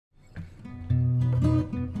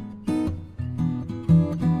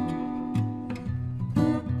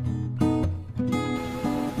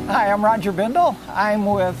Hi, I'm Roger Bindle. I'm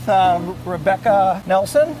with Rebecca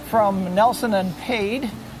Nelson from Nelson and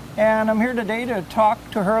Pade, and I'm here today to talk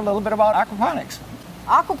to her a little bit about aquaponics.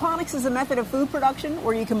 Aquaponics is a method of food production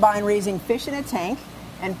where you combine raising fish in a tank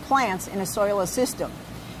and plants in a soilless system.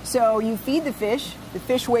 So you feed the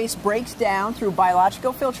fish waste breaks down through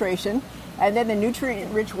biological filtration, and then the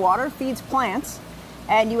nutrient-rich water feeds plants,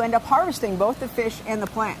 and you end up harvesting both the fish and the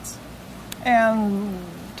plants. And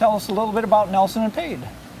tell us a little bit about Nelson and Pade.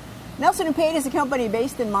 Nelson and Pade is a company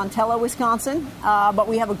based in Montello, Wisconsin, but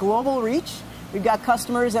we have a global reach. We've got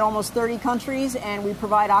customers in almost 30 countries, and we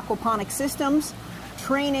provide aquaponic systems,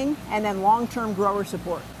 training, and then long-term grower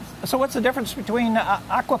support. So what's the difference between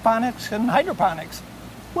aquaponics and hydroponics?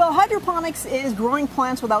 Well, hydroponics is growing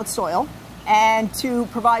plants without soil, and to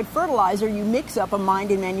provide fertilizer, you mix up a mined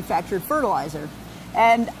and manufactured fertilizer.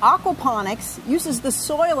 And aquaponics uses the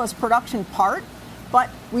soil as production part, but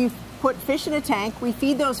we've put fish in a tank, we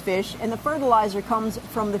feed those fish, and the fertilizer comes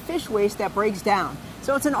from the fish waste that breaks down.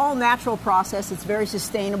 So it's an all-natural process, it's very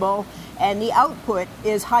sustainable, and the output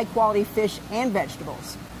is high-quality fish and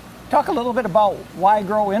vegetables. Talk a little bit about why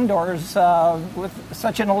grow indoors with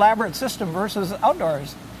such an elaborate system versus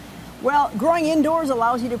outdoors. Well, growing indoors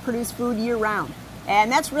allows you to produce food year-round.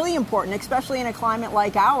 And that's really important, especially in a climate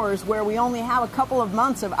like ours where we only have a couple of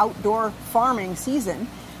months of outdoor farming season.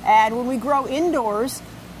 And when we grow indoors,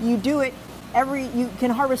 you can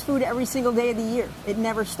harvest food every single day of the year. It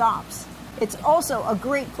never stops. It's also a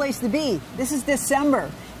great place to be. This is December,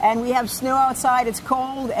 and we have snow outside, it's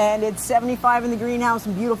cold, and it's 75 in the greenhouse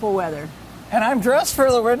and beautiful weather. And I'm dressed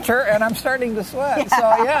for the winter, and I'm starting to sweat. Yeah.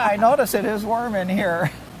 So yeah, I notice it is warm in here.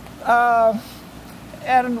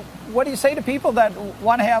 And what do you say to people that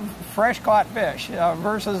want to have fresh caught fish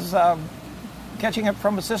versus catching it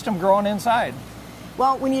from a system grown inside?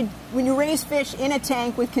 Well, when you raise fish in a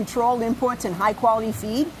tank with controlled inputs and high quality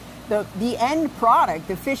feed, the end product,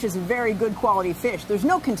 the fish, is a very good quality fish. There's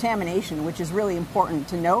no contamination, which is really important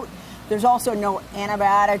to note. There's also no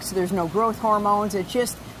antibiotics, there's no growth hormones. It's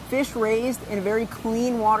just fish raised in a very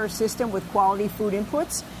clean water system with quality food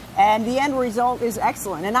inputs, and the end result is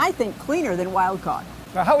excellent, and I think cleaner than wild caught.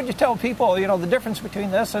 Now, how would you tell people, the difference between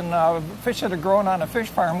this and fish that are grown on a fish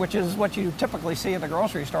farm, which is what you typically see at the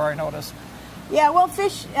grocery store, I notice? Yeah, well,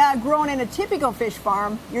 fish grown in a typical fish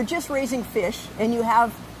farm, you're just raising fish, and you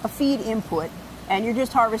have a feed input, and you're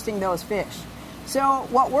just harvesting those fish. So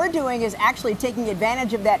what we're doing is actually taking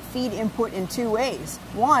advantage of that feed input in two ways.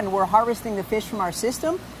 One, we're harvesting the fish from our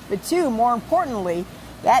system, but two, more importantly,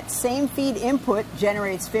 that same feed input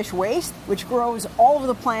generates fish waste, which grows all of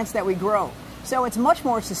the plants that we grow. So it's much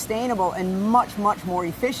more sustainable and much, much more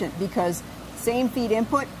efficient because same feed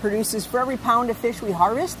input produces, for every pound of fish we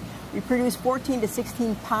harvest, we produce 14 to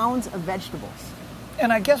 16 pounds of vegetables.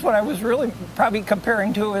 And I guess what I was really probably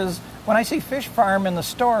comparing to is when I see fish farm in the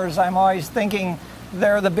stores, I'm always thinking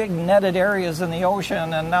they're the big netted areas in the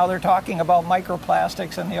ocean, and now they're talking about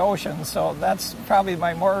microplastics in the ocean. So that's probably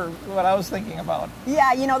what I was thinking about.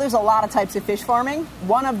 Yeah, there's a lot of types of fish farming.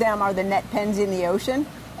 One of them are the net pens in the ocean.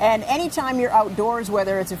 And anytime you're outdoors,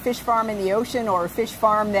 whether it's a fish farm in the ocean or a fish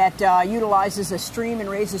farm that utilizes a stream and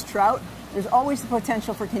raises trout, there's always the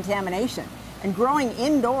potential for contamination. And growing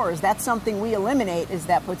indoors, that's something we eliminate, is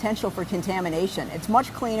that potential for contamination. It's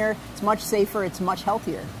much cleaner, it's much safer, it's much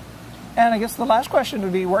healthier. And I guess the last question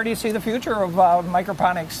would be, where do you see the future of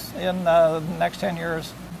microponics in the next 10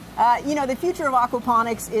 years? The future of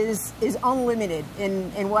aquaponics is unlimited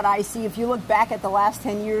in what I see. If you look back at the last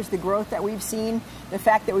 10 years, the growth that we've seen, the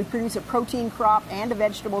fact that we produce a protein crop and a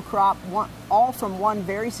vegetable crop, all from one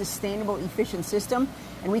very sustainable, efficient system,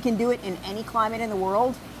 and we can do it in any climate in the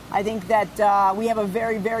world. I think that we have a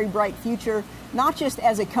very, very bright future, not just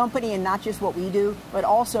as a company and not just what we do, but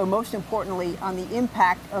also, most importantly, on the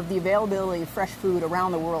impact of the availability of fresh food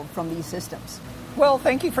around the world from these systems. Well,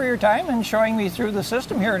 thank you for your time and showing me through the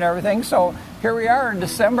system here and everything. So here we are in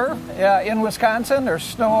December in Wisconsin. There's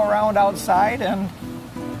snow around outside, and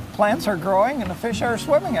plants are growing, and the fish are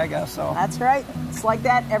swimming, I guess. So that's right. It's like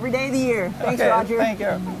that every day of the year. Thanks, okay, Roger. Thank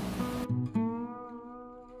you.